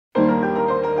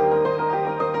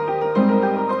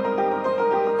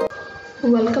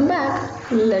Welcome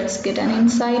back. Let's get an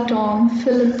insight on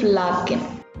Philip Larkin.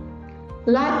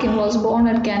 Larkin was born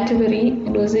at Canterbury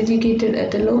and was educated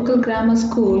at a local grammar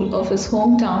school of his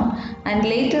hometown and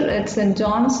later at St.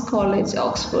 John's College,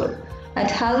 Oxford. At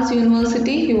Hull's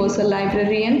University, he was a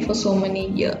librarian for so many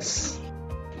years.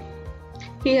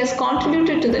 He has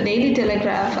contributed to the Daily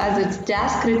Telegraph as its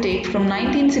jazz critic from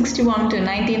 1961 to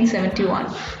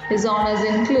 1971. His honors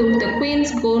include the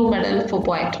Queen's Gold Medal for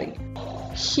Poetry.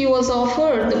 He was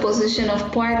offered the position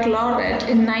of Poet Laureate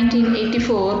in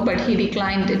 1984, but he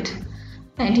declined it.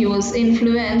 And he was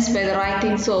influenced by the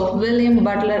writings of William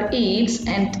Butler Yeats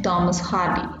and Thomas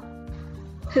Hardy.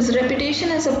 His reputation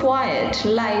as a poet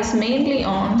lies mainly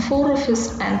on 4 of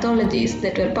his anthologies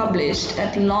that were published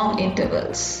at long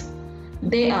intervals.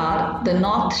 They are The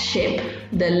North Ship,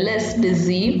 The Less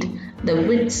Deceived, The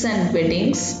Wits and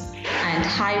Weddings, and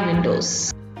High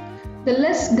Windows. The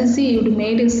Less Deceived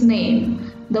made his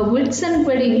name, The Wits and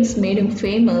Weddings made him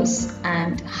famous,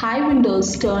 and High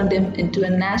Windows turned him into a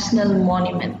national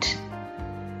monument.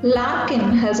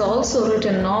 Larkin has also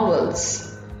written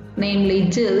novels, namely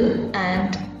Jill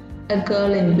and A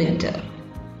Girl in Winter.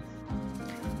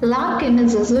 Larkin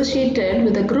is associated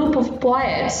with a group of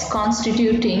poets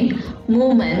constituting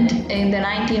movement in the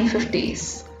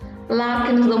 1950s.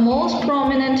 Larkin is the most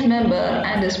prominent member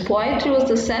and his poetry was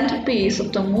the centerpiece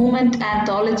of the movement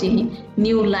anthology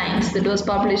New Lines that was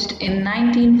published in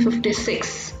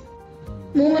 1956.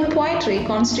 Movement poetry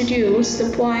constitutes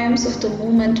the poems of the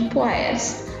movement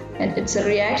poets and it's a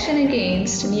reaction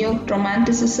against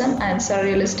neo-romanticism and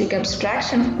surrealistic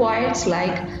abstraction of poets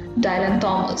like Dylan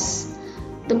Thomas.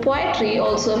 The poetry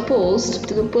also opposed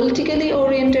to the politically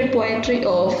oriented poetry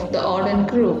of the Auden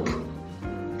group.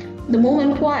 The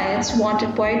movement poets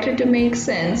wanted poetry to make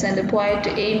sense and the poet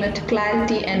to aim at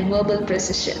clarity and verbal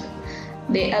precision.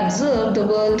 They observed the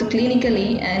world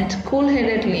clinically and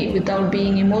cool-headedly without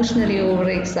being emotionally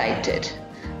overexcited.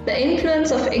 The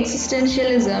influence of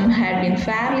existentialism had been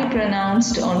fairly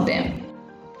pronounced on them.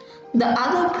 The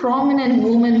other prominent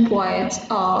movement poets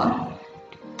are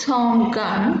Tom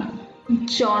Gunn,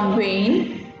 John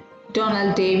Wayne,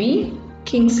 Donald Davy,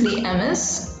 Kingsley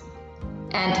Amis,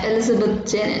 and Elizabeth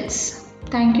Jennings.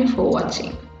 Thank you for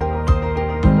watching.